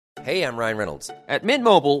Hey, I'm Ryan Reynolds. At Mint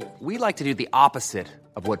Mobile, we like to do the opposite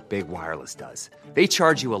of what Big Wireless does. They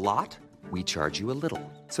charge you a lot, we charge you a little.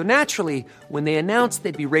 So naturally, when they announced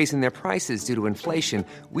they'd be raising their prices due to inflation,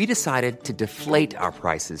 we decided to deflate our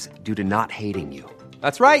prices due to not hating you.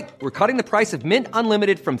 That's right. We're cutting the price of Mint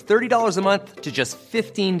Unlimited from $30 a month to just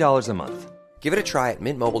 $15 a month. Give it a try at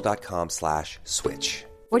mintmobile.com/switch.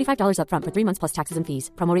 $45 up front for 3 months plus taxes and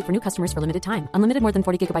fees. Promo rate for new customers for limited time. Unlimited more than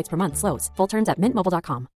 40 gigabytes per month. Slows full terms at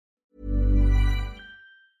mintmobile.com.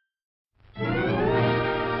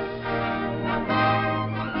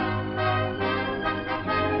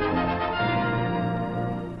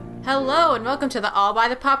 Hello and welcome to the All by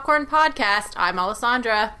the Popcorn podcast. I'm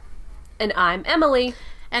Alessandra. And I'm Emily.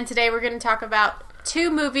 And today we're going to talk about two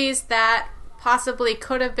movies that possibly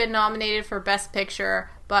could have been nominated for Best Picture,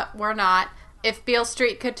 but were not. If Beale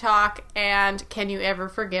Street Could Talk and Can You Ever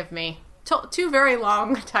Forgive Me? Two very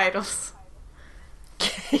long titles.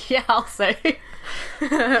 Yeah, I'll say.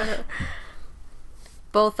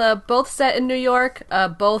 Both set in New York.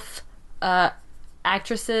 Both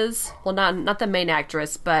actresses. Well, not the main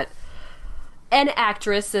actress, but an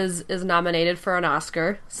actress is nominated for an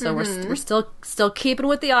Oscar. So we're still keeping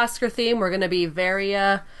with the Oscar theme. We're going to be very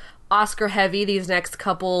Oscar heavy these next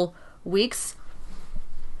couple weeks.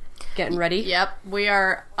 Getting ready? Yep, we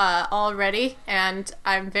are all ready, and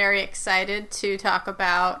I'm very excited to talk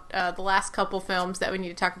about the last couple films that we need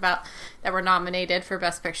to talk about that were nominated for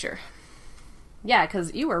Best Picture. Yeah,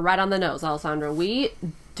 because you were right on the nose, Alessandra. We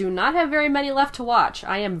do not have very many left to watch.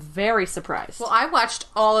 I am very surprised. Well, I watched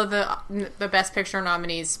all of the Best Picture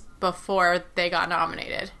nominees before they got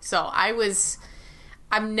nominated, so I've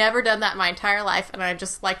never done that in my entire life, and I'd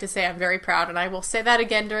just like to say I'm very proud, and I will say that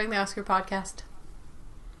again during the Oscar podcast.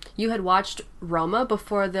 You had watched Roma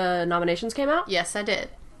before the nominations came out? Yes, I did.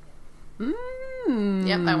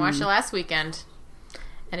 Yep, I watched it last weekend,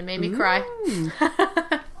 and it made me cry.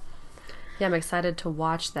 Yeah, I'm excited to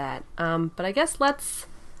watch that. But I guess let's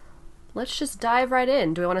just dive right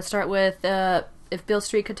in. Do we want to start with If Beale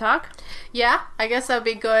Street Could Talk? Yeah, I guess that would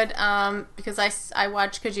be good, because I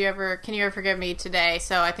watched Can You Ever Forgive Me today,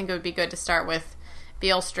 so I think it would be good to start with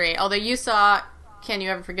Beale Street. Although you saw Can You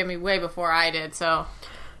Ever Forgive Me way before I did, so...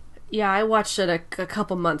 Yeah, I watched it a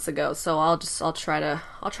couple months ago, so I'll try to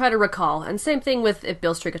recall. And same thing with If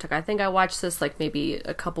Beale Street Could Talk. I think I watched this like maybe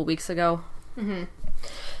a couple weeks ago. Mm-hmm.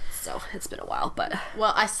 So it's been a while, but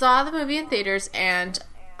well, I saw the movie in theaters, and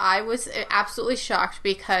I was absolutely shocked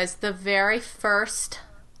because the very first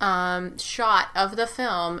shot of the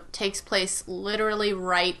film takes place literally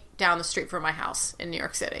right down the street from my house in New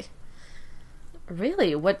York City.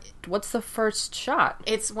 Really? What's the first shot?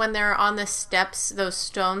 It's when they're on the steps, those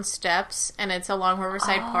stone steps, and it's along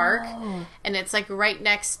Riverside Park, and it's like right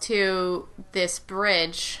next to this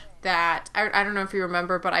bridge that, I don't know if you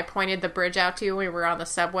remember, but I pointed the bridge out to you when we were on the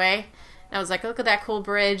subway, and I was like, look at that cool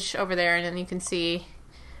bridge over there, and then you can see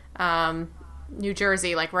New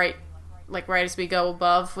Jersey, like right as we go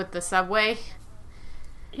above with the subway.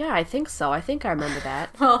 Yeah, I think so. I think I remember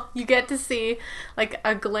that. Well, you get to see, like,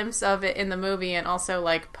 a glimpse of it in the movie, and also,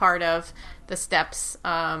 like, part of the steps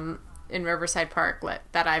in Riverside Park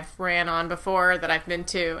that I've ran on before, that I've been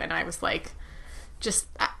to, and I was, like,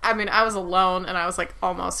 I was alone, and I was, like,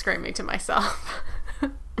 almost screaming to myself. I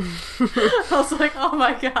was like, oh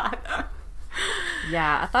my god.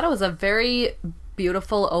 Yeah, I thought it was a very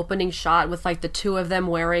beautiful opening shot with, like, the two of them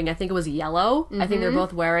wearing, I think it was yellow. Mm-hmm. I think they're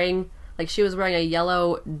both wearing... Like, she was wearing a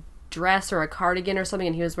yellow dress or a cardigan or something,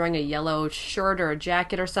 and he was wearing a yellow shirt or a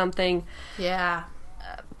jacket or something. Yeah.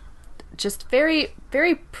 Just very,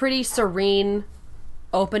 very pretty, serene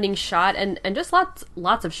opening shot, and just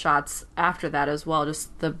lots of shots after that as well.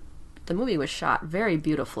 Just the movie was shot very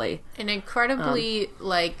beautifully. An incredibly,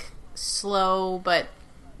 slow but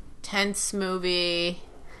tense movie,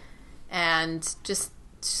 and just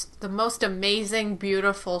the most amazing,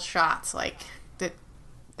 beautiful shots,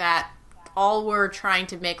 that all were trying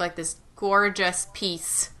to make, like, this gorgeous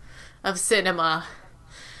piece of cinema.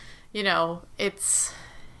 You know, it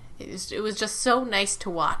was just so nice to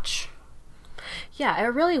watch. Yeah, it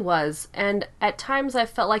really was. And at times I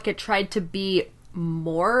felt like it tried to be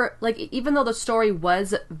more, like, even though the story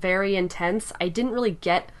was very intense, I didn't really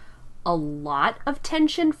get a lot of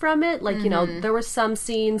tension from it. Like, you know, there were some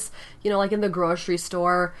scenes, you know, like in the grocery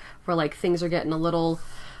store where, like, things are getting a little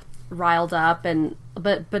riled up, and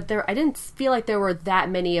but there, I didn't feel like there were that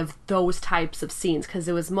many of those types of scenes, because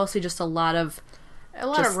it was mostly just a lot of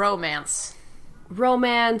romance,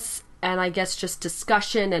 and I guess just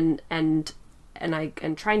discussion and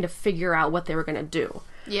trying to figure out what they were going to do.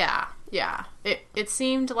 Yeah. It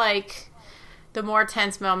seemed like the more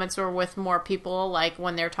tense moments were with more people, like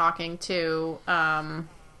when they're talking to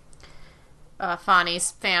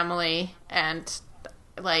Fonny's family, and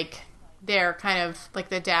like they're kind of like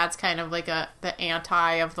the dad's kind of like the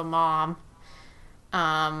anti of the mom,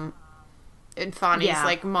 and Fonny's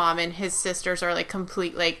like mom and his sisters are like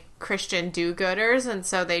complete like Christian do-gooders, and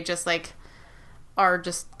so they just like are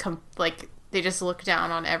just like they just look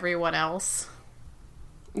down on everyone else.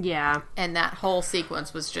 Yeah. And that whole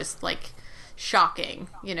sequence was just like shocking,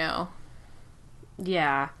 you know.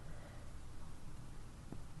 Yeah.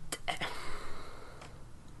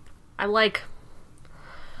 I'm like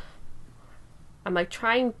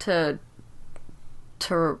trying to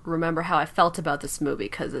remember how I felt about this movie,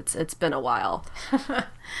 because it's been a while.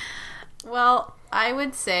 Well, I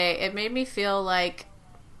would say it made me feel like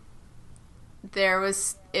there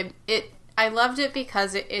was I loved it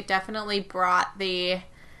because it definitely brought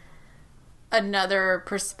another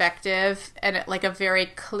perspective, and like a very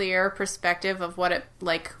clear perspective of what it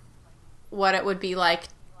would be like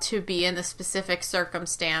to be in the specific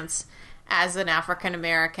circumstance as an African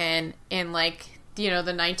American in like, you know,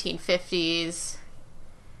 the 1950s,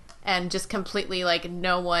 and just completely like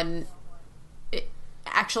no one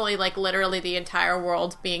actually like literally the entire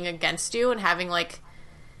world being against you, and having like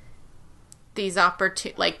these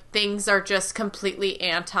like things are just completely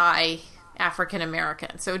anti African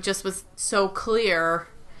American. So it just was so clear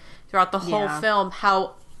throughout the whole film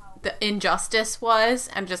how the injustice was,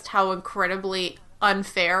 and just how incredibly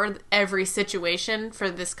unfair every situation for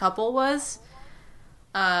this couple was,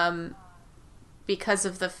 because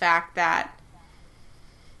of the fact that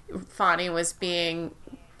Fonny was being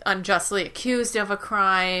unjustly accused of a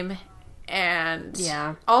crime, and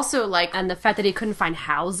also like, and the fact that he couldn't find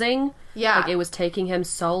housing. Yeah. Like, it was taking him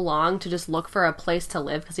so long to just look for a place to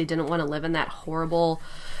live because he didn't want to live in that horrible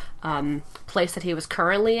place that he was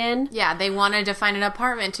currently in. Yeah, they wanted to find an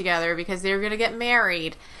apartment together because they were going to get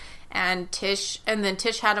married. And then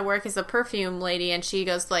Tish had to work as a perfume lady, and she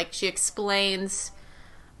goes, like, she explains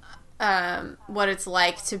what it's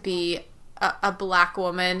like to be a black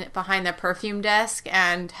woman behind the perfume desk,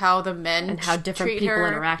 and how the men and how different people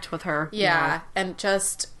interact with her. Yeah, and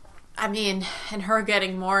just, I mean, and her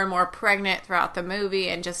getting more and more pregnant throughout the movie,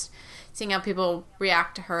 and just seeing how people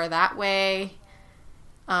react to her that way.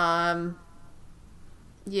 Yeah,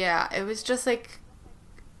 it was just like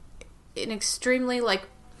an extremely like,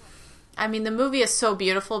 I mean, the movie is so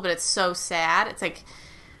beautiful, but it's so sad. It's like,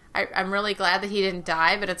 I'm really glad that he didn't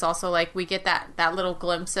die, but it's also like we get that little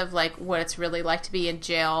glimpse of like what it's really like to be in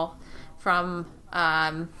jail from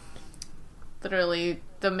literally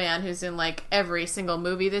the man who's in like every single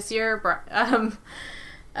movie this year,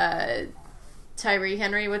 Tyree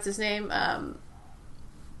Henry, what's his name?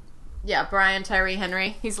 Brian Tyree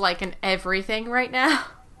Henry. He's like in everything right now.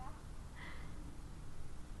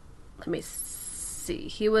 Let me see.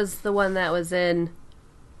 He was the one that was in...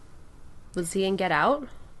 Was he in Get Out?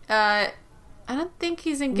 I don't think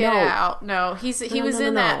he's in Get Out. No, he was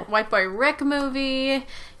in that White Boy Rick movie.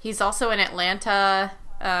 He's also in Atlanta.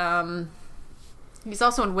 He's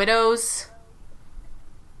also in Widows.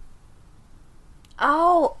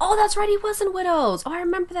 Oh, that's right. He was in Widows. Oh, I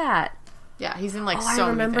remember that. Yeah, he's in like so I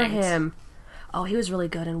remember many things. him. Oh, he was really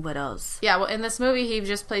good in Widows. Yeah, well, in this movie, he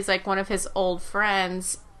just plays like one of his old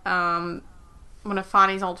friends, one of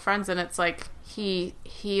Fonny's old friends, and it's like he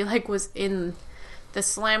like was in the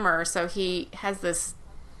Slammer, so he has this.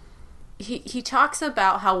 He talks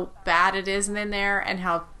about how bad it is in there and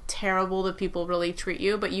how terrible the people really treat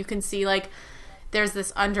you, but you can see like there's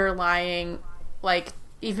this underlying like,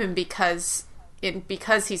 even because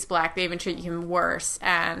he's black, they even treat him worse,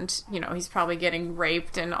 and you know he's probably getting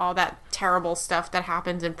raped and all that terrible stuff that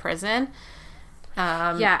happens in prison.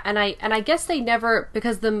 Yeah, and I guess they never,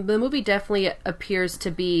 because the movie definitely appears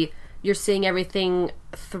to be, you're seeing everything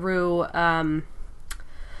through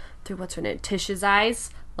what's her name, Tish's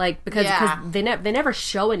eyes, like because they never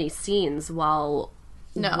show any scenes while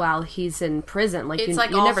he's in prison, like it's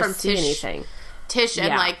you all never from see anything. Tish and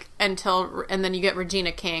like and then you get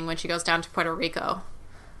Regina King when she goes down to Puerto Rico.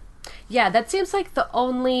 Yeah, that seems like the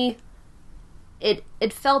only.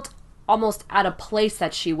 It felt almost out of place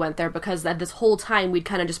that she went there, because that this whole time we'd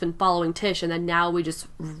kind of just been following Tish, and then now we just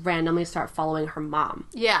randomly start following her mom.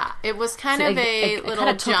 Yeah, it was kind of a little kind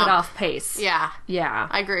of jump. took it off pace. Yeah,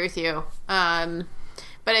 I agree with you. But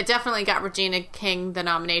it definitely got Regina King the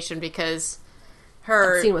nomination because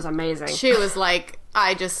that scene was amazing. She was like,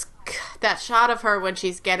 that shot of her when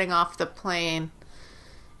she's getting off the plane,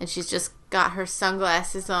 and she's just got her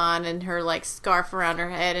sunglasses on and her like scarf around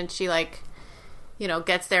her head, and she like, you know,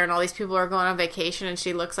 gets there and all these people are going on vacation, and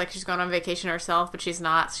she looks like she's going on vacation herself, but she's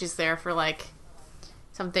not. She's there for like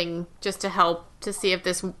something just to help to see if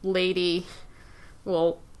this lady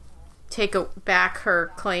will take back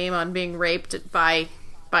her claim on being raped by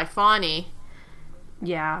Fonny.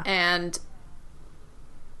 Yeah. And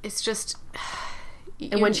it's just...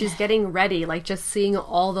 And when she's getting ready, like, just seeing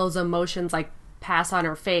all those emotions, like, pass on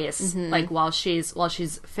her face, like, while she's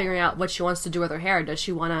figuring out what she wants to do with her hair. Does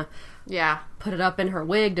she want to put it up in her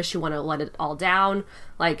wig? Does she want to let it all down?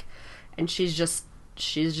 Like, and she's just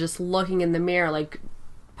looking in the mirror, like,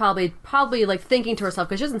 probably like thinking to herself,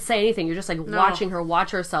 because she doesn't say anything. You're just like watching her watch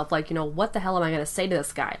herself, like, you know, what the hell am I going to say to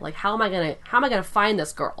this guy? Like, how am I going to find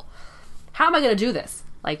this girl? How am I going to do this?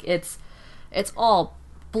 Like, it's all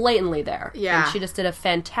blatantly there. Yeah. And she just did a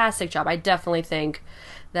fantastic job. I definitely think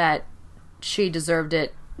that she deserved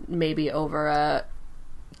it maybe over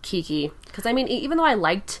Kiki. Because, I mean, even though I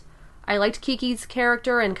liked Kiki's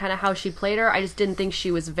character and kind of how she played her, I just didn't think she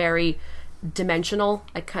was very dimensional.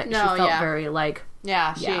 She felt very, like...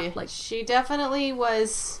 she definitely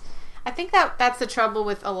was... I think that's the trouble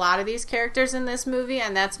with a lot of these characters in this movie,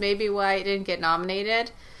 and that's maybe why it didn't get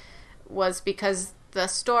nominated, was because the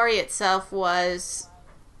story itself was...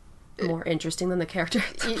 more interesting than the character.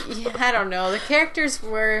 I don't know. The characters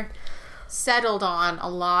were settled on a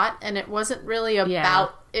lot, and it wasn't really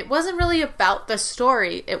about the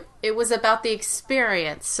story. It was about the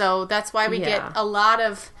experience. So that's why we get a lot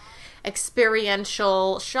of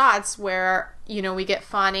experiential shots where, you know, we get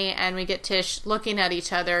Fonny and we get Tish looking at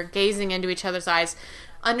each other, gazing into each other's eyes,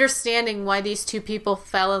 understanding why these two people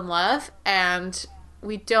fell in love, and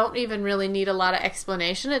we don't even really need a lot of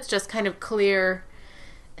explanation. It's just kind of clear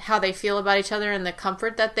how they feel about each other and the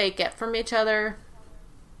comfort that they get from each other.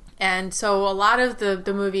 And so a lot of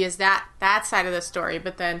the movie is that side of the story.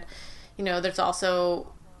 But then, you know, there's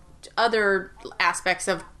also other aspects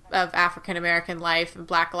of African American life and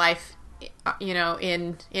Black life, you know,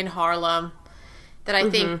 in Harlem that I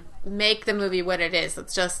think make the movie what it is.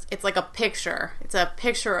 It's like a picture. It's a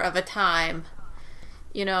picture of a time,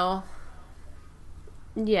 you know?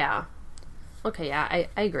 Yeah. Okay, yeah,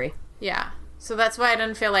 I agree. Yeah. So that's why I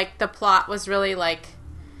didn't feel like the plot was really, like...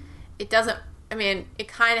 It doesn't... I mean, it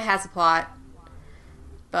kind of has a plot.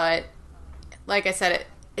 But, like I said,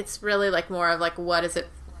 it's really, like, more of, like, what is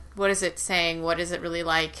it saying? What is it really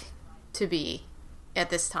like to be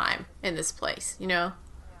at this time, in this place, you know?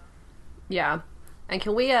 Yeah. And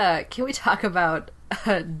can we talk about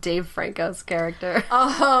Dave Franco's character?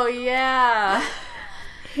 Oh, yeah.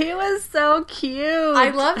 He was so cute.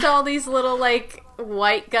 I loved all these little, like...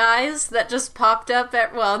 white guys that just popped up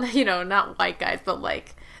at, well, you know, not white guys, but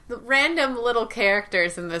like the random little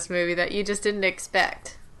characters in this movie that you just didn't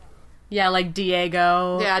expect. Yeah, like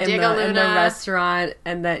Diego. Yeah, Diego Luna in the restaurant,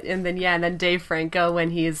 and then Dave Franco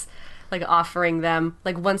when he's like offering them,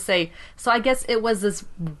 like, once they... So I guess it was this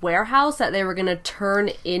warehouse that they were gonna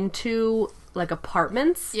turn into like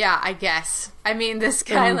apartments. Yeah, I guess. I mean, this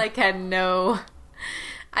guy like had no...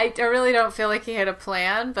 I really don't feel like he had a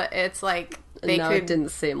plan, but it's like it didn't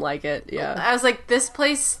seem like it. Yeah, I was like, this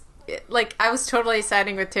place, like, I was totally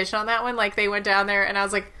siding with Tish on that one. Like, they went down there and I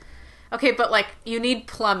was like, okay, but like, you need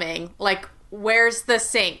plumbing. Like, where's the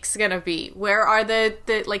sinks gonna be? Where are the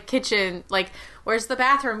like kitchen? Like, where's the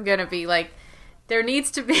bathroom gonna be? Like, there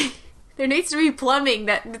needs to be plumbing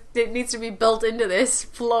that needs to be built into this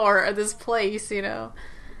floor or this place, you know?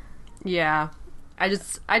 Yeah. I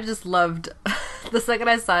just loved the second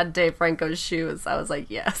I saw Dave Franco's shoes, I was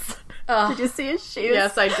like, yes. Did you see his shoes?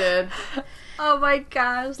 Yes, I did. Oh my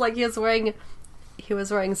gosh. Like, he was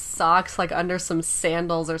wearing socks, like, under some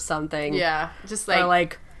sandals or something. Yeah. Just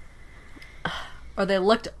like... Or they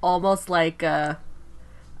looked almost like, my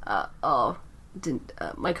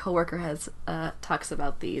coworker talks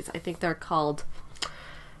about these. I think they're called...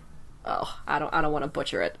 Oh, I don't want to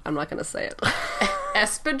butcher it. I'm not going to say it.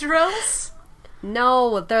 Espadrilles?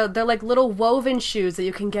 No, they're like little woven shoes that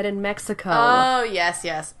you can get in Mexico. Oh, yes.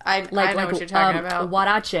 I know what you're talking about.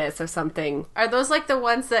 Huaraches or something. Are those like the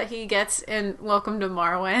ones that he gets in Welcome to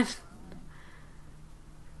Marwen?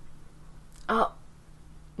 Oh,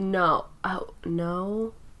 no. Oh,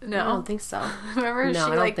 no. No. I don't think so. Remember, she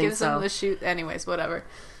like gives him the shoe. Anyways, whatever.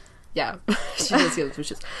 Yeah, she does give him some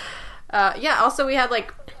shoes. Yeah, also we had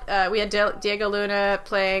Diego Luna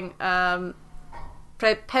playing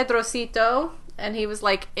Pedrocito, and he was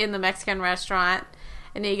like in the Mexican restaurant,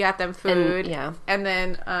 and he got them food. And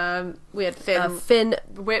then we had Finn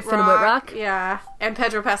Wittrock, yeah, and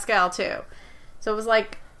Pedro Pascal too. So it was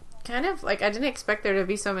like kind of like, I didn't expect there to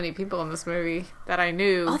be so many people in this movie that I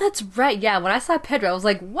knew. Oh, that's right. Yeah, when I saw Pedro, I was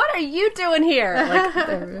like, "What are you doing here?" Like,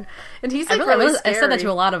 and he's like really scary. I said that to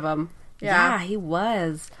a lot of them. Yeah, he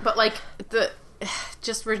was. But like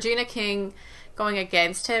just Regina King going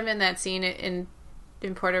against him in that scene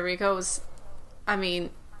in Puerto Rico was, I mean,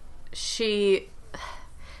 she's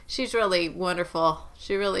really wonderful.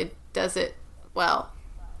 She really does it well.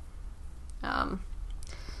 And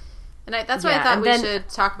that's why I thought we should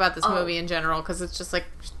talk about this movie in general, because it's just like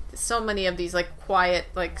so many of these like quiet,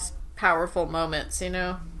 like powerful moments, you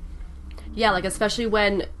know? Yeah, like especially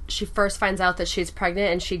when she first finds out that she's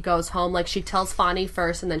pregnant and she goes home. Like she tells Fonny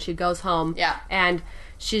first, and then she goes home. Yeah, and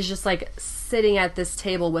she's just like sitting at this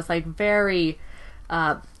table with like very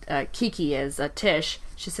Kiki is Tish.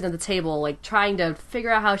 She's sitting at the table like trying to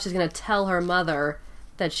figure out how she's gonna tell her mother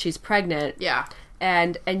that she's pregnant. Yeah,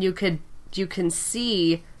 and you can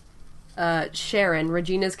see Sharon,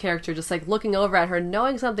 Regina's character, just like looking over at her,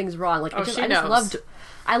 knowing something's wrong. Like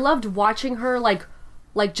I loved watching her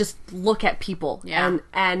like just look at people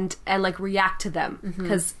and like react to them,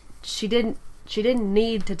 because she didn't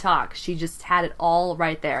need to talk. She just had it all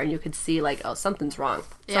right there, and you could see like, oh, something's wrong.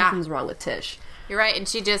 Something's wrong with Tish. You're right, and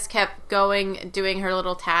she just kept going, doing her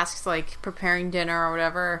little tasks like preparing dinner or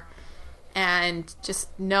whatever, and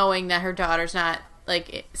just knowing that her daughter's not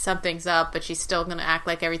like something's up, but she's still gonna act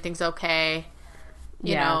like everything's okay,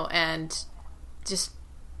 you know. And just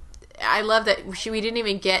I love that we didn't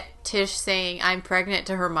even get Tish saying I'm pregnant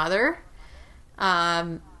to her mother.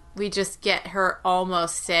 We just get her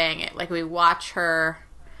almost saying it. Like we watch her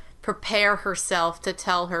prepare herself to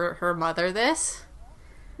tell her mother this.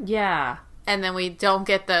 Yeah. And then we don't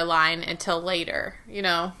get the line until later, you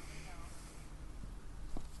know?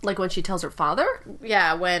 Like when she tells her father?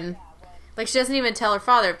 Yeah, when... Like, she doesn't even tell her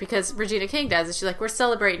father, because Regina King does. And she's like, we're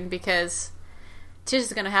celebrating because Tish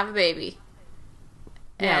is going to have a baby.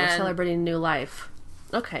 Yeah, we're celebrating a new life.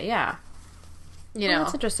 Okay, yeah. You know.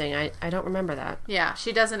 That's interesting. I don't remember that. Yeah,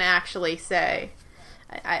 she doesn't actually say...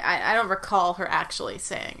 I don't recall her actually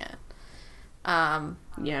saying it.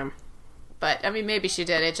 Yeah. But, I mean, maybe she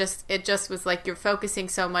did. It just was like you're focusing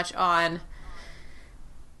so much on...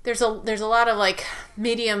 There's a lot of, like,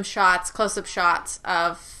 medium shots, close-up shots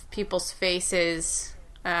of people's faces.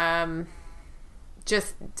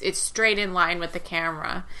 Just, it's straight in line with the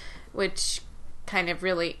camera, which kind of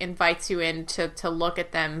really invites you in to look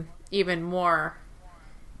at them even more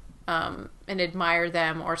and admire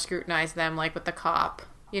them or scrutinize them, like with the cop,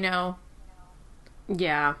 you know?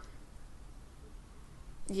 Yeah.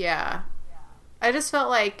 Yeah. I just felt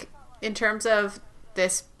like, in terms of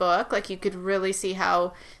this book, like, you could really see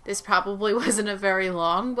how this probably wasn't a very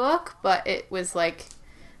long book, but it was, like,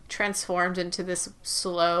 transformed into this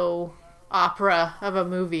slow opera of a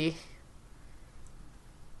movie.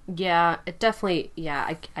 Yeah, it definitely,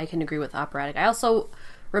 I can agree with operatic. I also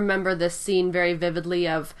remember this scene very vividly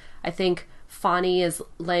of, I think, Fonny is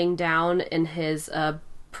laying down in his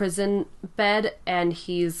prison bed, and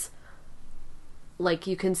he's, like,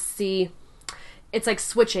 you can see... It's like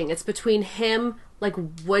switching. It's between him, like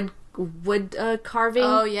wood carving.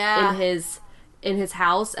 Oh, yeah. in his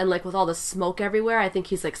house, and like with all the smoke everywhere. I think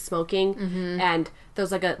he's like smoking, and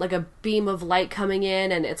there's like a beam of light coming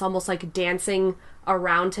in, and it's almost like dancing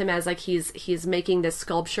around him as like he's making this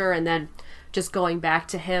sculpture, and then just going back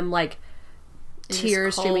to him, like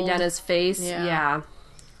tears streaming down his face. Yeah.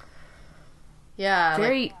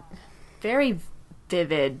 Very, very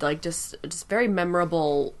vivid. Like just very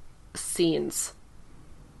memorable scenes.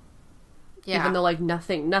 Yeah. Even though, like,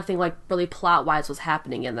 nothing, like, really plot-wise was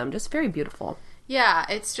happening in them. Just very beautiful. Yeah,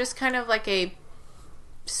 it's just kind of like a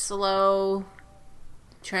slow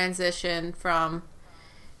transition from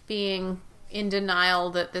being in denial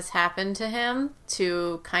that this happened to him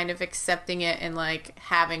to kind of accepting it and, like,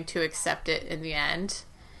 having to accept it in the end.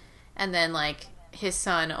 And then, like, his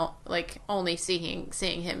son, like, only seeing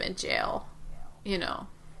him in jail, you know.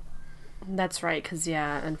 That's right, because,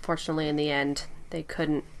 unfortunately, in the end, they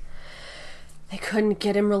couldn't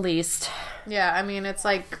get him released. Yeah, I mean, it's,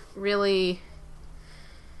 like, really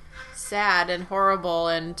sad and horrible,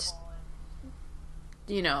 and,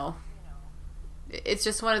 you know, it's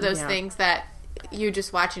just one of those things that you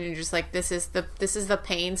just watch and you're just like, this is the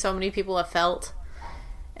pain so many people have felt,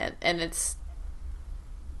 and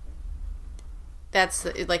that's,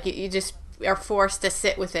 like, you just are forced to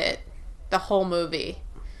sit with it the whole movie,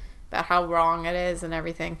 about how wrong it is and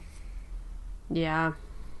everything. Yeah.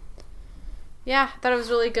 Yeah, I thought it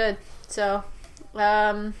was really good. So,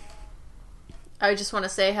 I just want to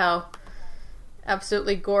say how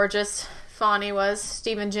absolutely gorgeous Fonny was.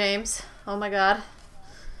 Stephen James. Oh my god.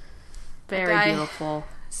 Very beautiful.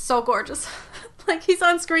 So gorgeous. Like, he's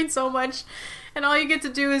on screen so much, and all you get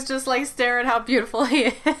to do is just, like, stare at how beautiful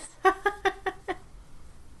he is.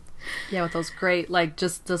 Yeah, with those great, like,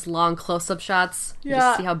 just those long close-up shots. You Yeah.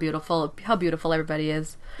 just see how beautiful everybody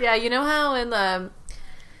is. Yeah, you know how in the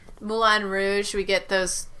Moulin Rouge we get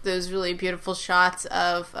those really beautiful shots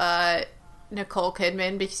of Nicole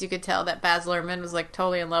Kidman, because you could tell that Baz Luhrmann was like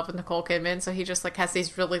totally in love with Nicole Kidman, so he just like has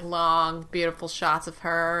these really long, beautiful shots of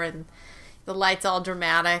her, and the lights all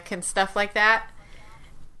dramatic and stuff like that.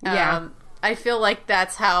 Yeah. I feel like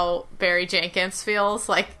that's how Barry Jenkins feels,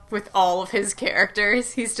 like, with all of his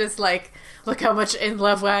characters. He's just like, look how much in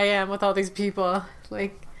love I am with all these people.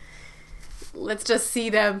 Like, let's just see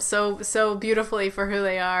them so beautifully for who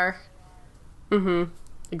they are. Mm-hmm.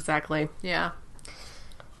 Exactly. Yeah.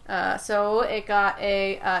 So it got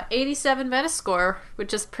a 87 Metascore,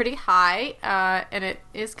 which is pretty high, and it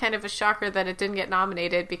is kind of a shocker that it didn't get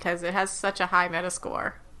nominated because it has such a high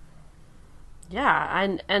Metascore.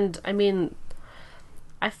 Yeah, and I mean,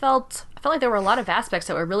 I felt like there were a lot of aspects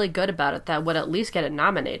that were really good about it that would at least get it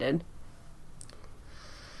nominated.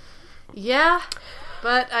 Yeah,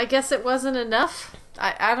 but I guess it wasn't enough.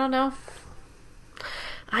 I don't know.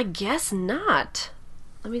 I guess not.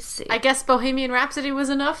 Let me see. I guess Bohemian Rhapsody was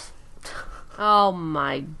enough. Oh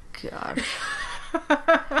my gosh.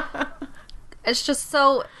 It's just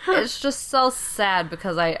so sad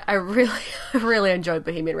because I really enjoyed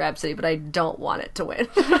Bohemian Rhapsody, but I don't want it to win.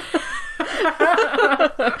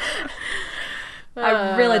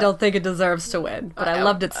 I really don't think it deserves to win, but I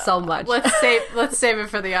loved it so much. Let's save it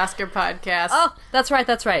for the Oscar podcast. Oh, that's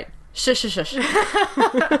right. Shush.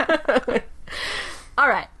 All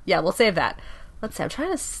right. Yeah, we'll save that. Let's see. I'm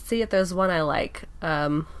trying to see if there's one I like.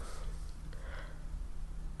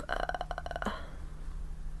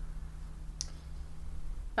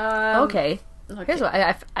 Okay. Here's what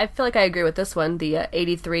I feel like I agree with this one. The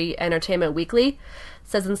 83 Entertainment Weekly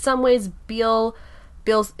says, in some ways,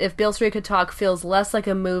 if Beale Street Could Talk feels less like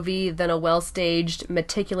a movie than a well-staged,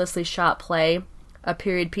 meticulously shot play, a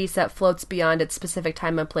period piece that floats beyond its specific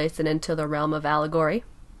time and place and into the realm of allegory.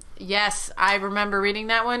 Yes, I remember reading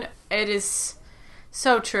that one. It is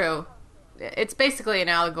so true. It's basically an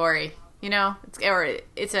allegory, you know?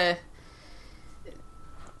 It's a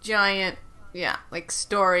giant, like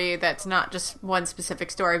story that's not just one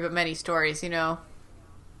specific story, but many stories, you know?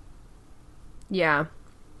 Yeah.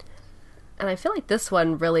 And I feel like this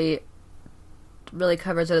one really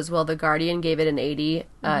covers it as well. The Guardian gave it an 80.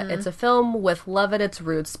 It's a film with love at its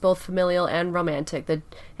roots, both familial and romantic.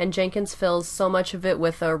 And Jenkins fills so much of it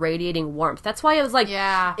with a radiating warmth. That's why it was like,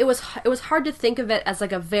 it was hard to think of it as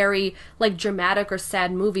like a very like dramatic or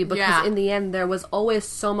sad movie, because in the end there was always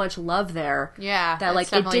so much love there. Yeah, that like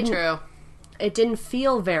that's definitely true. It didn't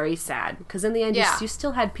feel very sad, because in the end you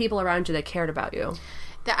still had people around you that cared about you.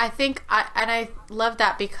 I think, I love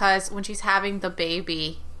that because when she's having the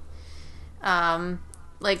baby,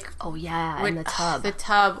 like, oh yeah, in the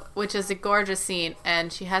tub, which is a gorgeous scene,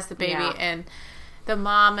 and she has the baby, and the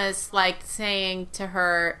mom is like saying to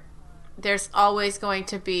her, there's always going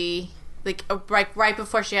to be like right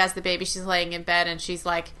before she has the baby, she's laying in bed and she's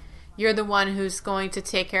like, you're the one who's going to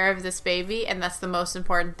take care of this baby, and that's the most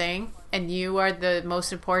important thing, and you are the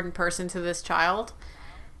most important person to this child,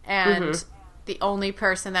 and the only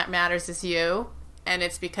person that matters is you, and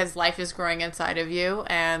it's because life is growing inside of you,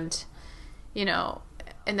 and you know,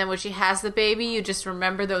 and then when she has the baby, you just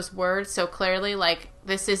remember those words so clearly, like,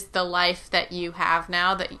 this is the life that you have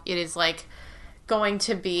now, that it is like going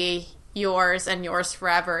to be yours and yours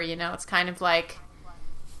forever, you know. It's kind of like,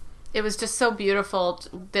 it was just so beautiful.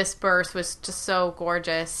 This birth was just so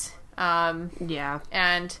gorgeous. And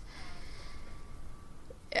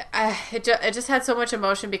it just had so much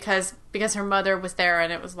emotion because her mother was there,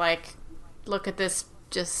 and it was like, look at this,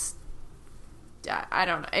 just, I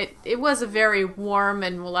don't know. It was a very warm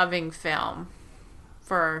and loving film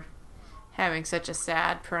for having such a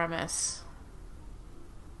sad premise.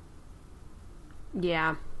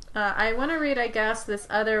 Yeah. I want to read, I guess, this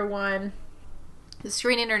other one. The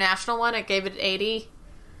Screen International one, I gave it an 80.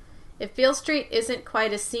 If Beale Street isn't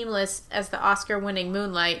quite as seamless as the Oscar-winning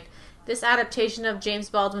Moonlight, this adaptation of James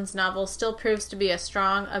Baldwin's novel still proves to be a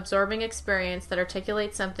strong, absorbing experience that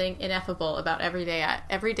articulates something ineffable about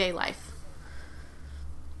everyday life.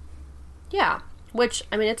 Yeah, which,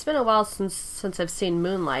 I mean, it's been a while since I've seen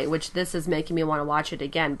Moonlight, which this is making me want to watch it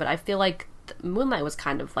again, but I feel like Moonlight was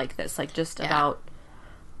kind of like this, like just about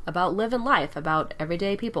living life, about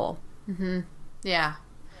everyday people. Mm-hmm. Yeah.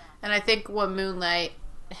 And I think what Moonlight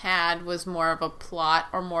had was more of a plot,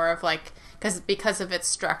 or more of like, because of its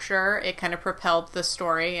structure, it kind of propelled the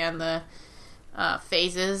story and the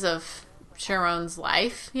phases of Sharon's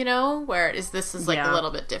life, you know, whereas this is like a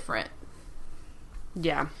little bit different.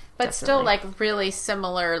 Yeah. But definitely. still like really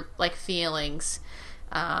similar like feelings.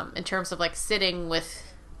 in terms of like sitting with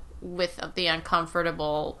the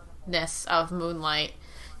uncomfortableness of Moonlight.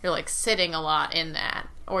 You're like sitting a lot in that,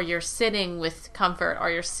 or you're sitting with comfort, or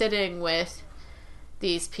you're sitting with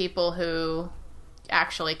these people who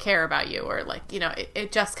actually care about you, or like, you know,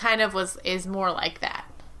 it just kind of is more like that.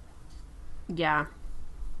 Yeah.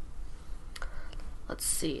 Let's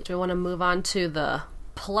see. Do we want to move on to the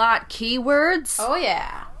plot keywords? Oh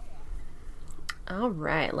yeah. All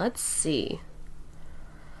right, let's see.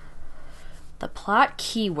 The plot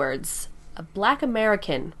keywords: a Black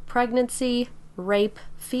American, pregnancy, rape,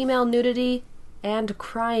 female nudity, and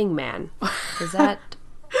crying man. Does that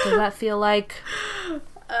feel like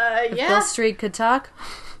if Yeah. Beale Street could talk?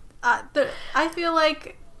 I feel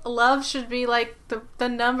like love should be like the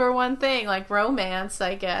number one thing, like romance,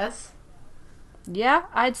 I guess. Yeah,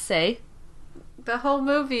 I'd say. The whole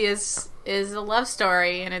movie is a love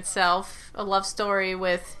story in itself, a love story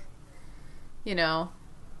with, you know,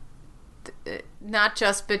 not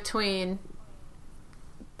just between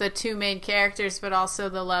the two main characters, but also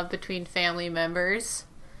the love between family members.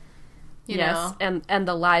 You know? and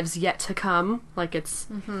the lives yet to come. Like it's,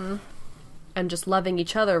 and just loving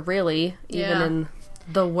each other, really, even Yeah. in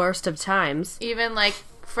the worst of times. Even like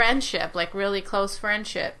friendship, like really close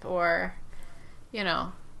friendship, or, you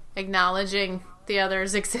know, acknowledging the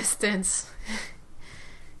other's existence.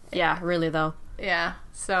 Yeah, really though. Yeah,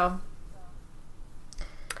 so.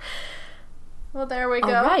 Well, there we go.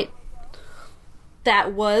 All right.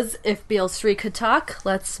 That was If Beale Street Could Talk.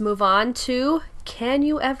 Let's move on to Can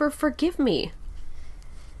You Ever Forgive Me?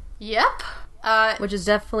 Yep. Which is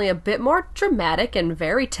definitely a bit more dramatic and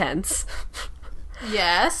very tense.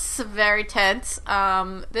 Yes, very tense.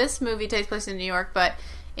 This movie takes place in New York, but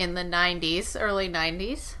in the 90s, early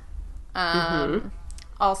 90s.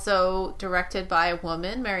 Also directed by a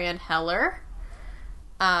woman, Marianne Heller.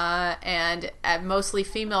 And a mostly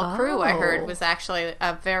female crew, I heard, was actually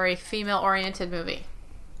a very female-oriented movie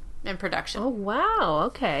in production. Oh, wow.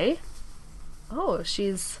 Okay. Oh,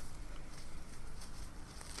 she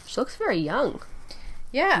looks very young.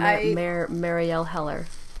 Yeah, Marielle Heller.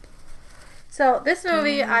 So this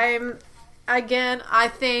movie, I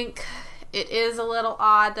think it is a little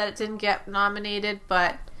odd that it didn't get nominated,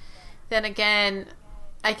 but then again,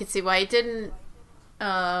 I could see why it didn't.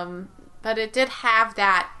 But it did have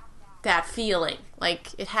that feeling, like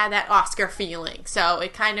it had that Oscar feeling. So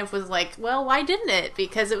it kind of was like, well, why didn't it?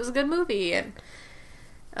 Because it was a good movie, and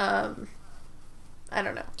I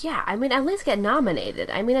don't know. Yeah, I mean, at least get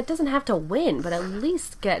nominated. I mean, it doesn't have to win, but at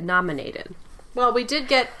least get nominated. Well, we did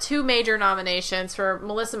get 2 major nominations for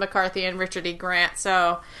Melissa McCarthy and Richard E. Grant.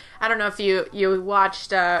 So I don't know if you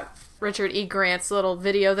watched Richard E. Grant's little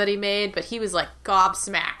video that he made, but he was like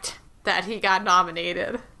gobsmacked that he got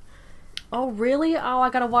nominated. Oh, really? Oh, I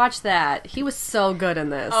gotta watch that. He was so good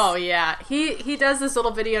in this. Oh, yeah. He does this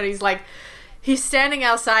little video, and he's standing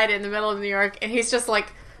outside in the middle of New York, and he's just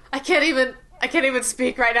like, I can't even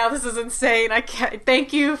speak right now. This is insane.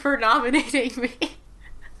 Thank you for nominating me.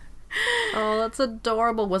 Oh, that's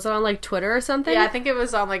adorable. Was it on, like, Twitter or something? Yeah, I think it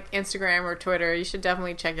was on, like, Instagram or Twitter. You should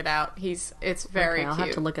definitely check it out. It's very okay, I'll cute.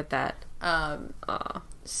 have to look at that.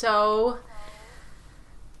 So,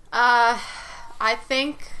 I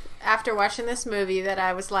think after watching this movie that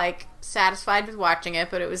I was, like, satisfied with watching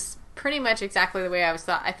it, but it was pretty much exactly the way I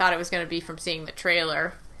thought it was going to be from seeing the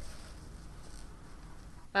trailer.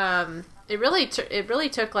 It really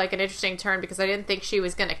took, like, an interesting turn because I didn't think she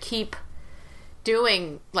was going to keep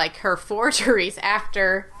doing, like, her forgeries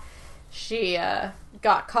after she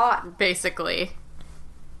got caught, basically.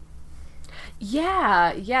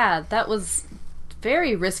 Yeah, that was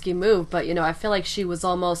very risky move, but, you know, I feel like she was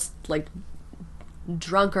almost, like,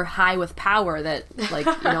 drunk or high with power that, like,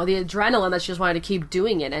 you know, the adrenaline that she just wanted to keep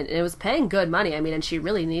doing it, and it was paying good money. I mean, and she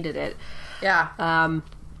really needed it. Yeah.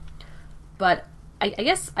 But I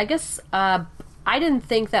guess I didn't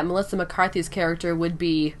think that Melissa McCarthy's character would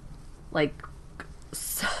be, like,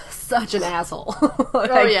 such an asshole.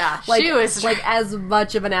 Like, oh, yeah. She was... like, as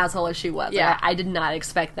much of an asshole as she was. Yeah. Like, I did not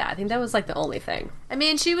expect that. I think that was, like, the only thing. I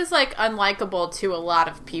mean, she was, like, unlikable to a lot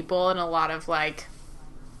of people and a lot of, like...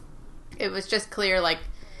 It was just clear, like,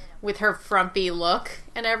 with her frumpy look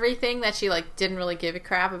and everything, that she, like, didn't really give a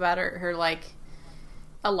crap about her like,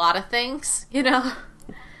 a lot of things, you know?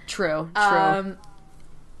 True.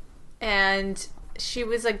 And she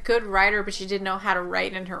was a good writer, but she didn't know how to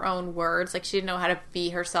write in her own words. Like, she didn't know how to be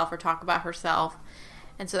herself or talk about herself.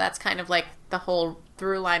 And so that's kind of, like, the whole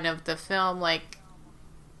through line of the film. Like,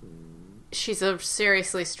 she's a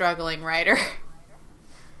seriously struggling writer.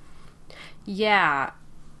 Yeah.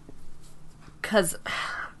 Because,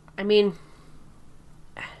 I mean...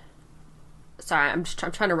 Sorry, I'm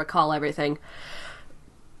trying to recall everything.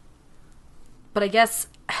 But I guess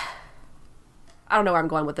I don't know where I'm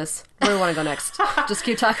going with this. Where do we want to go next? Just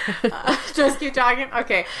keep talking. Just keep talking?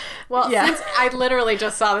 Okay. Well, Yeah. since I literally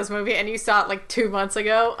just saw this movie and you saw it like 2 months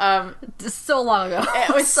ago, Just so long ago.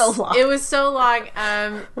 it was so long. It was so long.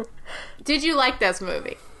 Did you like this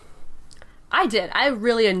movie? I did. I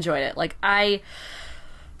really enjoyed it. Like I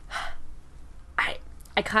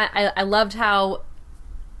loved how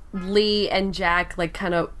Lee and Jack like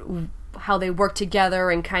kind of how they work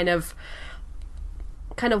together and kind of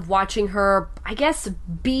watching her, I guess,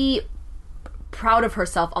 be proud of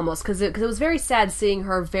herself almost, because it was very sad seeing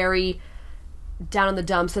her very down in the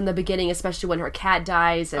dumps in the beginning, especially when her cat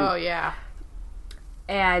dies, and Oh, yeah.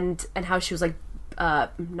 and how she was like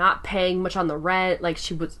not paying much on the rent, like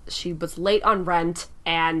she was late on rent,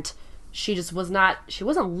 and she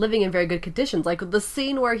wasn't living in very good conditions. Like the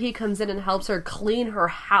scene where he comes in and helps her clean her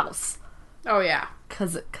house, Oh, yeah.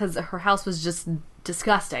 because her house was just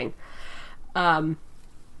disgusting.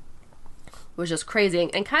 Was just crazy,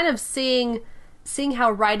 and kind of seeing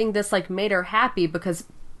how writing this like made her happy, because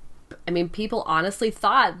I mean people honestly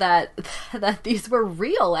thought that these were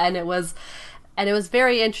real, and it was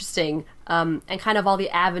very interesting, and kind of all the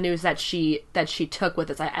avenues that she took with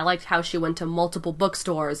this. I liked how she went to multiple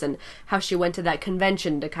bookstores, and how she went to that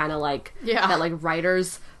convention to kind of like that like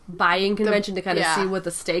writers buying convention to kind of see what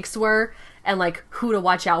the stakes were and like who to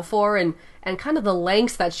watch out for, and kind of the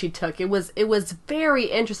lengths that she took. It was very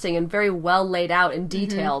interesting and very well laid out and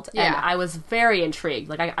detailed. Yeah. And I was very intrigued.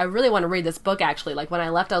 Like I really want to read this book actually. Like when I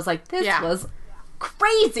left I was like, this was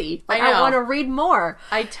crazy. Like I want to read more.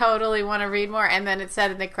 I totally want to read more. And then it said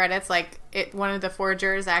in the credits, like one of the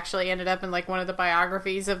forgers actually ended up in like one of the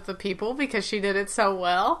biographies of the people because she did it so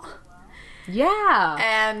well. Yeah.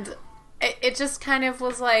 And it just kind of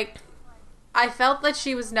was like, I felt that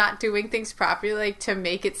she was not doing things properly, like, to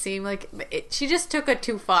make it seem like she just took it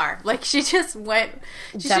too far. Like, she just went.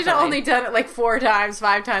 She should have only done it like 4 times,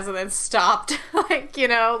 5 times, and then stopped. Like, you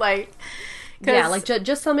know, like. Yeah, like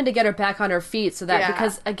just something to get her back on her feet, so that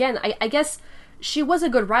because again, I guess she was a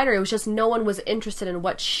good writer. It was just no one was interested in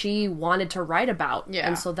what she wanted to write about. Yeah,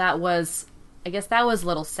 and so that was, I guess, that was a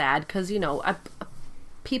little sad because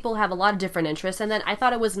people have a lot of different interests, and then I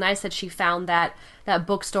thought it was nice that she found that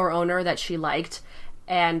bookstore owner that she liked,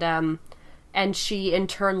 and she in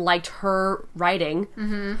turn liked her writing.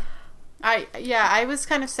 Mm-hmm. I was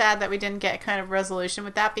kind of sad that we didn't get kind of resolution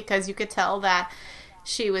with that, because you could tell that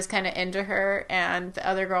she was kind of into her, and the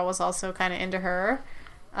other girl was also kind of into her.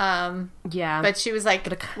 But she was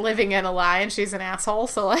like living in a lie, and she's an asshole,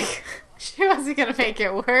 so like she wasn't gonna make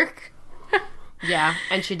it work. Yeah,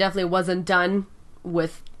 and she definitely wasn't done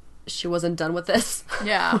with this.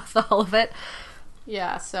 Yeah. With all of it.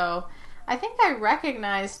 Yeah, so I think I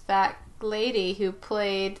recognized that lady who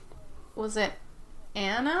played, was it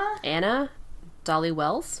Anna? Anna? Dolly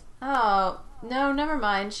Wells? Oh, no, never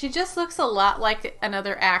mind. She just looks a lot like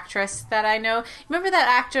another actress that I know. Remember that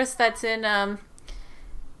actress that's in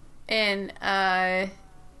The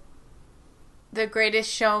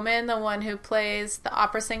Greatest Showman, the one who plays the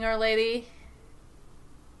opera singer lady?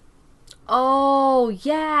 Oh,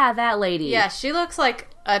 yeah, that lady. Yeah, she looks like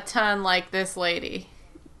a ton like this lady.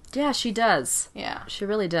 Yeah, she does. Yeah. She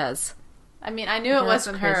really does. I mean, I knew it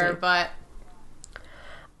wasn't her, but...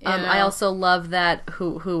 I also love that,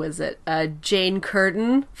 who is it? Jane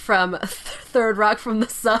Curtin from Third Rock from the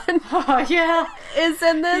Sun. Oh, yeah. Is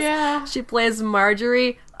in this. Yeah. She plays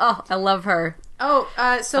Marjorie. Oh, I love her. Oh,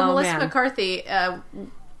 Melissa man. McCarthy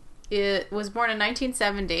was born in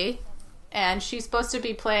 1970, and she's supposed to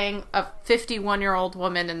be playing a 51-year-old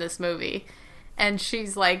woman in this movie, and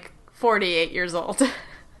she's like 48 years old.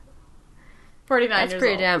 49 years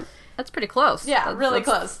old. That's pretty close. Yeah, that's really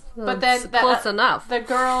close. But then close enough. The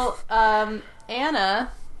girl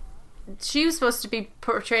Anna, she was supposed to be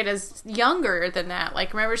portrayed as younger than that.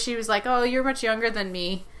 Like, remember, she was like, "Oh, you're much younger than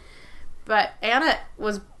me." But Anna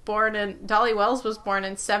was Dolly Wells was born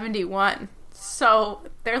in 1971. So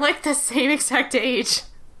they're like the same exact age.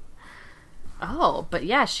 Oh, but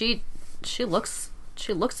yeah, she looks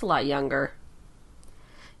a lot younger.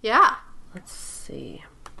 Yeah. Let's see.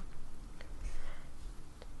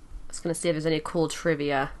 I was going to see if there's any cool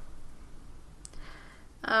trivia.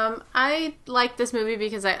 I liked this movie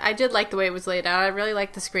because I did like the way it was laid out. I really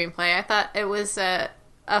liked the screenplay. I thought it was a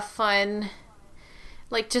fun,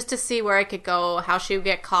 like, just to see where I could go, how she would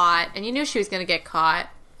get caught. And you knew she was going to get caught.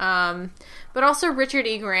 But also Richard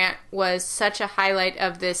E. Grant was such a highlight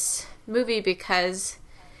of this movie because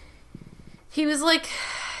he was like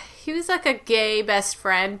a gay best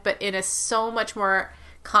friend, but in a so much more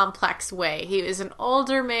complex way. He was an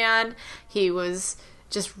older man. He was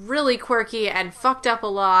just really quirky and fucked up a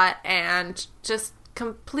lot and just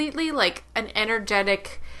completely like an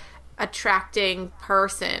energetic, attracting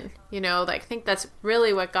person. You know, like I think that's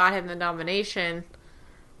really what got him the nomination.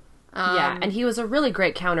 Yeah, and he was a really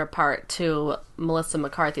great counterpart to Melissa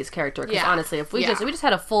McCarthy's character. Because honestly, if we just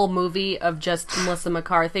had a full movie of just Melissa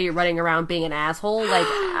McCarthy running around being an asshole, like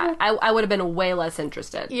I would have been way less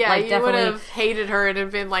interested. Yeah, like, you definitely would have hated her and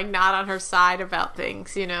have been like not on her side about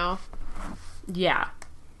things, you know. Yeah,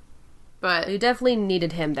 but you definitely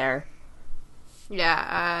needed him there.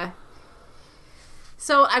 Yeah.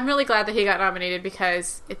 So I'm really glad that he got nominated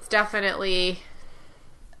because it's definitely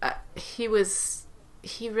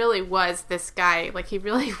he really was this guy. Like, he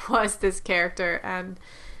really was this character. And,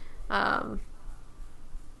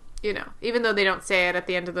 you know, even though they don't say it at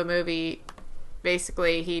the end of the movie,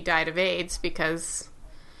 basically he died of AIDS because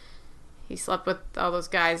he slept with all those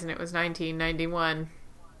guys and it was 1991.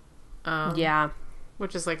 Yeah.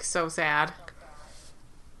 Which is, like, so sad.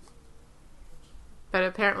 But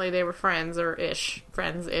apparently they were friends-ish,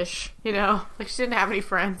 you know? Like, she didn't have any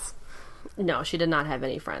friends. No, she did not have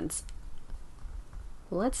any friends.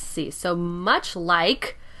 Let's see. So much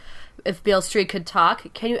like If Beale Street Could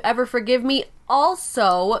Talk, Can You Ever Forgive Me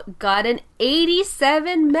also got an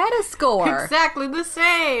 87 Metascore. Exactly the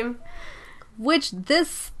same. Which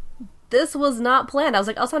this was not planned. I was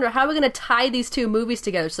like, Alessandra, how are we going to tie these two movies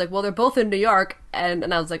together? She's like, well, they're both in New York.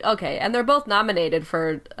 And I was like, okay. And they're both nominated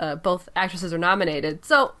for, both actresses are nominated.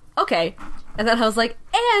 So, okay. And then I was like,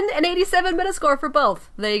 and an 87 Metascore for both.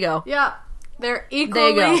 There you go. Yeah. They're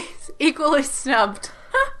equally snubbed.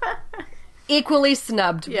 Equally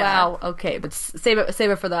snubbed. Yeah. Wow. Okay, but save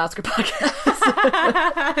it for the Oscar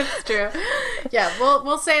podcast. That's true. Yeah,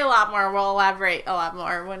 we'll say a lot more. We'll elaborate a lot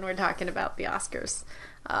more when we're talking about the Oscars.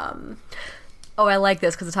 Oh, I like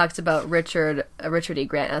this because it talks about Richard E.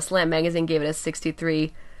 Grant. Slant Magazine gave it a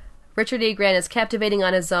 63. Richard E. Grant is captivating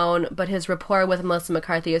on his own, but his rapport with Melissa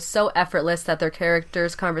McCarthy is so effortless that their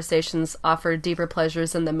characters' conversations offer deeper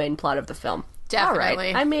pleasures than the main plot of the film. Definitely. All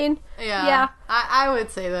right. I mean, yeah. I would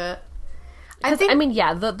say that.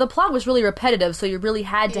 The plot was really repetitive, so you really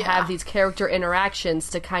had to have these character interactions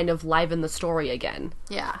to kind of liven the story again.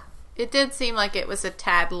 Yeah. It did seem like it was a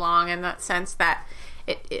tad long in that sense that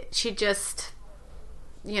she just,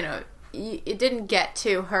 you know, it didn't get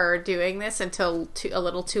to her doing this until a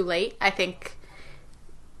little too late. I think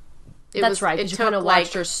that's right. You kind of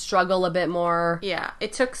watched her struggle a bit more. Yeah,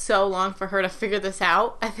 it took so long for her to figure this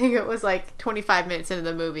out. I think it was like 25 minutes into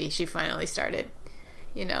the movie she finally started,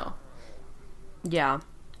 you know. Yeah.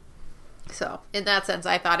 So, in that sense,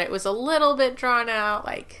 I thought it was a little bit drawn out.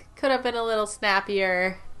 Like, could have been a little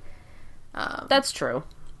snappier. That's true.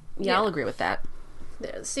 Yeah, I'll agree with that.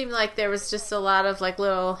 It seemed like there was just a lot of, like,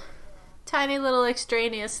 tiny little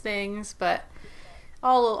extraneous things, but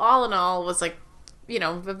all in all was, like, you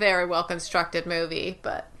know, a very well-constructed movie,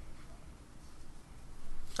 but...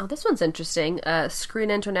 Oh, this one's interesting. Screen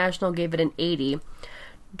International gave it an 80.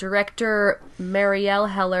 Director Marielle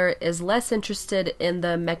Heller is less interested in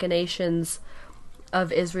the machinations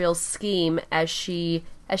of Israel's scheme as she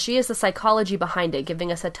is the psychology behind it, giving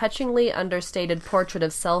us a touchingly understated portrait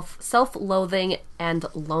of self-loathing and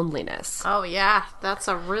loneliness. Oh yeah, that's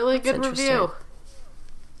a really good review.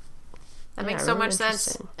 That makes so much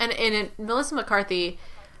sense. And Melissa McCarthy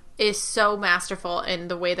is so masterful in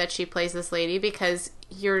the way that she plays this lady because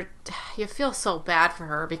you feel so bad for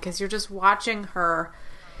her because you're just watching her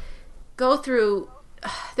go through.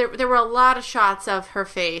 There were a lot of shots of her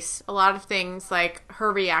face, a lot of things like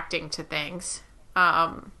her reacting to things,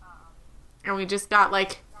 and we just got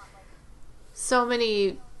like so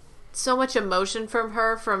much emotion from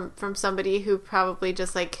her from somebody who probably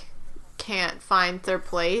just like can't find their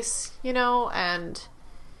place, you know, and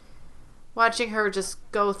watching her just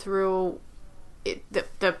go through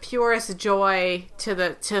the purest joy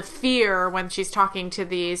to fear when she's talking to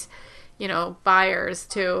these, you know, buyers,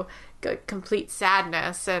 to complete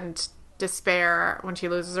sadness and despair when she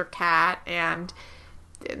loses her cat, and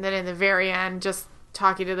then in the very end just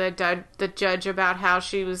talking to the judge about how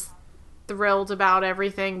she was thrilled about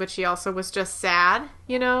everything but she also was just sad,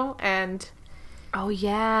 you know. And oh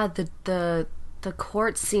yeah, the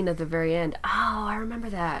court scene at the very end. Oh, I remember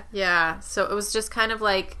that. Yeah, so it was just kind of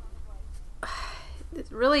like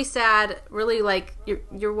really sad, really like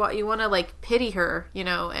you want to like pity her, you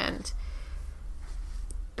know, and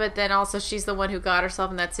but then also she's the one who got herself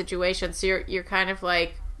in that situation. So you're kind of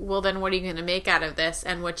like, well, then what are you going to make out of this?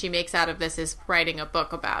 And what she makes out of this is writing a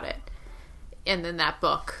book about it. And then that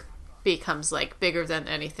book becomes like bigger than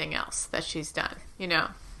anything else that she's done, you know?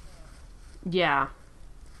 Yeah.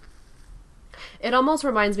 It almost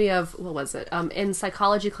reminds me of, what was it? In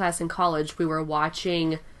psychology class in college, we were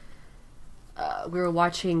watching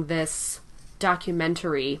this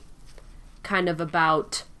documentary kind of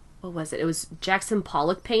about, what was it? It was Jackson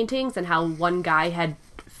Pollock paintings and how one guy had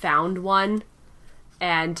found one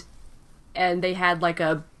and they had like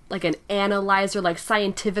an analyzer, like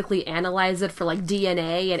scientifically analyze it for like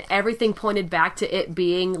DNA, and everything pointed back to it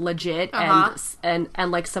being legit, and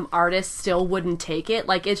like some artists still wouldn't take it.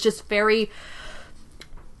 Like, it's just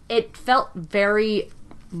it felt very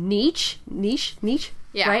niche,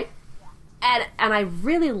 yeah, right? And I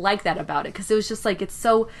really like that about it, because it was just like, it's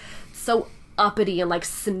so uppity and like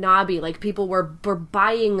snobby. Like, people were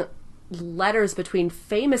buying letters between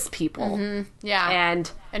famous people. Yeah.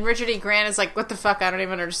 And Richard E. Grant is like, what the fuck? I don't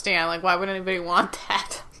even understand. Like, why would anybody want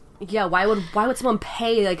that? Yeah, why would someone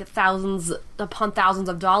pay like thousands upon thousands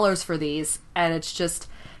of dollars for these? And it's just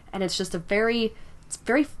a very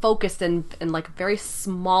focused and like a very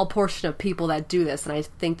small portion of people that do this, and I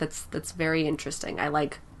think that's very interesting. I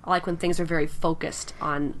like when things are very focused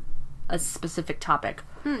on a specific topic.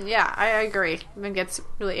 Yeah, I agree. I think it's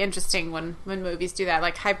really interesting when movies do that,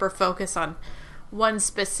 like hyper focus on one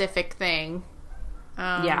specific thing.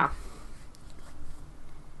 Yeah.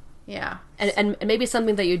 Yeah. And maybe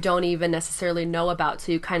something that you don't even necessarily know about,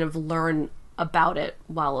 so you kind of learn about it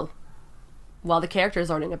while the character's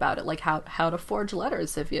learning about it, like how to forge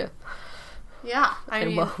letters, if you... Yeah, I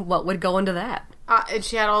mean... What would go into that? And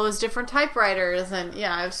she had all those different typewriters, and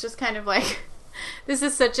yeah, it was just kind of like... This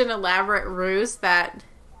is such an elaborate ruse that...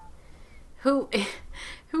 Who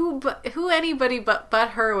anybody but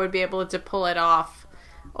her would be able to pull it off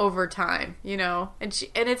over time, you know? And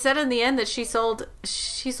it said in the end that she sold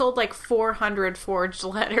like 400 forged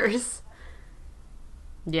letters.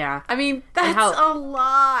 Yeah. I mean, that's a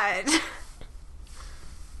lot.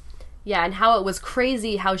 Yeah, and how it was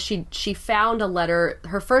crazy how she found a letter.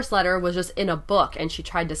 Her first letter was just in a book, and she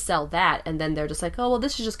tried to sell that, and then they're just like, oh, well,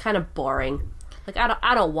 this is just kind of boring. Like,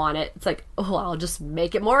 I don't want it. It's like, oh, I'll just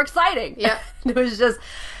make it more exciting. Yeah. It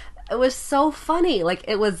was so funny. Like,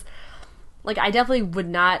 it was, like, I definitely would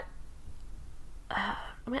not, I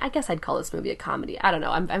mean, I guess I'd call this movie a comedy. I don't know.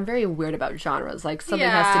 I'm very weird about genres. Like, something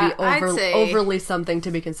has to be overly something to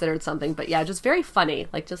be considered something. But yeah, just very funny.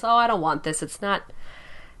 Like, just, oh, I don't want this. It's not,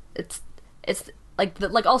 it's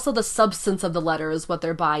like also the substance of the letter is what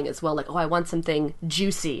they're buying as well. Like, oh, I want something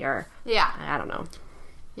juicy, or yeah, I don't know.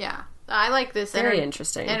 Yeah, I like this. Very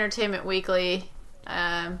interesting. Entertainment Weekly.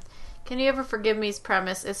 Can You Ever Forgive Me's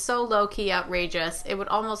premise is so low-key outrageous, it would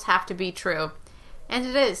almost have to be true. And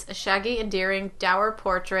it is a shaggy, endearing, dour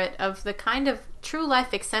portrait of the kind of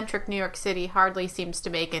true-life eccentric New York City hardly seems to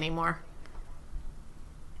make anymore.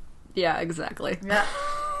 Yeah, exactly. Yeah.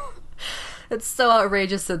 It's so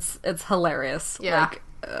outrageous, it's hilarious. Yeah. Like,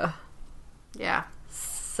 yeah.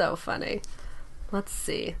 So funny. Let's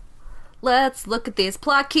see. Let's look at these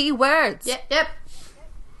plot keywords. Yep.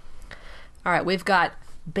 All right, we've got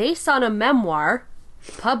based on a memoir,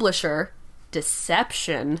 publisher,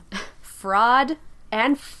 deception, fraud,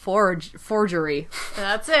 and forgery.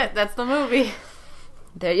 That's it. That's the movie.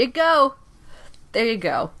 There you go.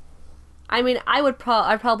 I mean, I'd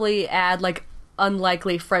probably add like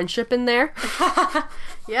unlikely friendship in there.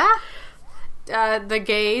 Yeah. The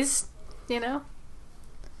gays, you know.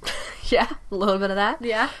 Yeah, a little bit of that.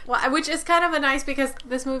 Yeah. Well, which is kind of a nice, because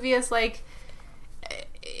this movie is like,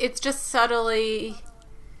 it's just subtly,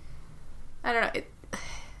 I don't know.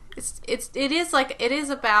 It is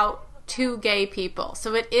about two gay people.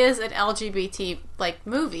 So it is an LGBT like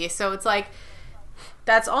movie. So it's like,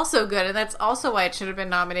 that's also good, and that's also why it should have been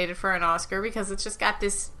nominated for an Oscar, because it's just got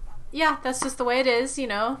this, yeah, that's just the way it is, you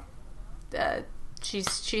know.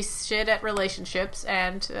 She's shit at relationships,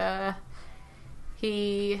 and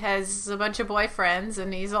he has a bunch of boyfriends,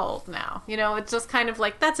 and he's old now. You know, it's just kind of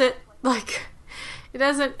like, that's it. Like, it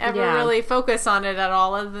doesn't ever really focus on it at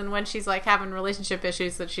all, other than when she's like having relationship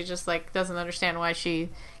issues that she just like doesn't understand why she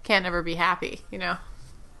can't ever be happy, you know.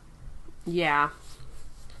 Yeah.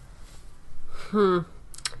 Well,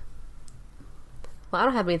 I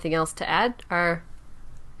don't have anything else to add. Or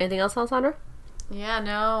anything else, Alessandra? Yeah,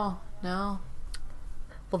 no.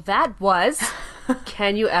 Well, that was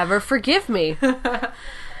Can You Ever Forgive Me?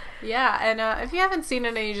 Yeah, and if you haven't seen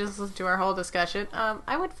it and you just listened to our whole discussion,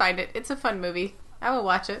 I would find it. It's a fun movie. I would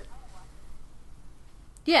watch it.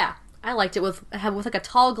 Yeah, I liked it with like a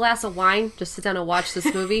tall glass of wine. Just sit down and watch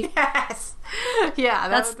this movie. Yes. Yeah,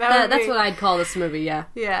 that's what I'd call this movie. Yeah.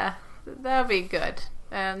 Yeah, that would be good.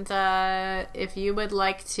 And if you would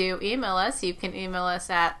like to email us, you can email us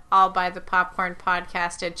at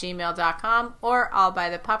allbythepopcornpodcast@gmail.com or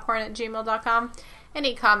allbythepopcorn@gmail.com.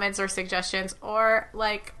 Any comments or suggestions, or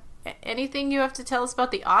like anything you have to tell us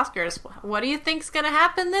about the Oscars. What do you think's going to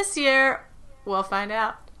happen this year? We'll find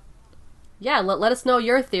out. Yeah, let us know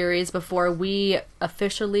your theories before we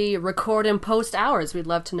officially record and post ours. We'd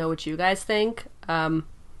love to know what you guys think.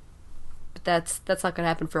 But that's not going to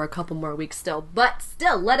happen for a couple more weeks still. But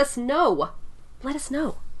still, let us know. Let us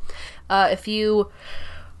know. If you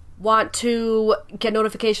want to get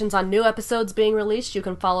notifications on new episodes being released, you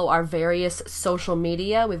can follow our various social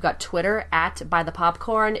media. We've got Twitter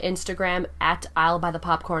 @ByThePopcorn, Instagram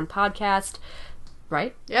 @I'llBuyThePopcorn Podcast.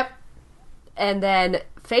 Right? Yep. And then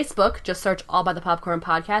Facebook, just search All by the Popcorn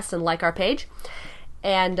Podcast and like our page.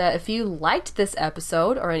 And if you liked this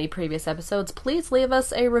episode or any previous episodes, please leave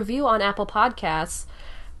us a review on Apple Podcasts.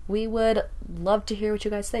 We would love to hear what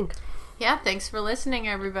you guys think. Yeah, thanks for listening,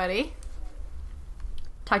 everybody.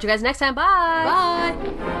 Talk to you guys next time. Bye! Bye!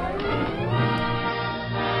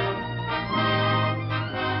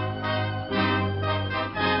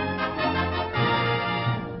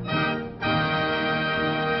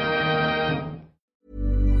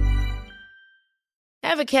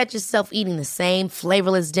 Ever catch yourself eating the same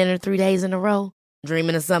flavorless dinner 3 days in a row?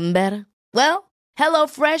 Dreaming of something better? Well,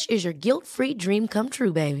 HelloFresh is your guilt-free dream come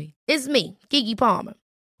true, baby. It's me, Keke Palmer.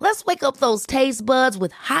 Let's wake up those taste buds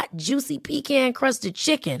with hot, juicy pecan-crusted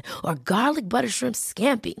chicken or garlic butter shrimp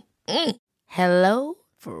scampi. Hello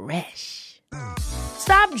Fresh.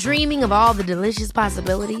 Stop dreaming of all the delicious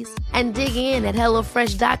possibilities and dig in at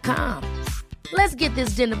HelloFresh.com. Let's get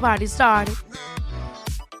this dinner party started.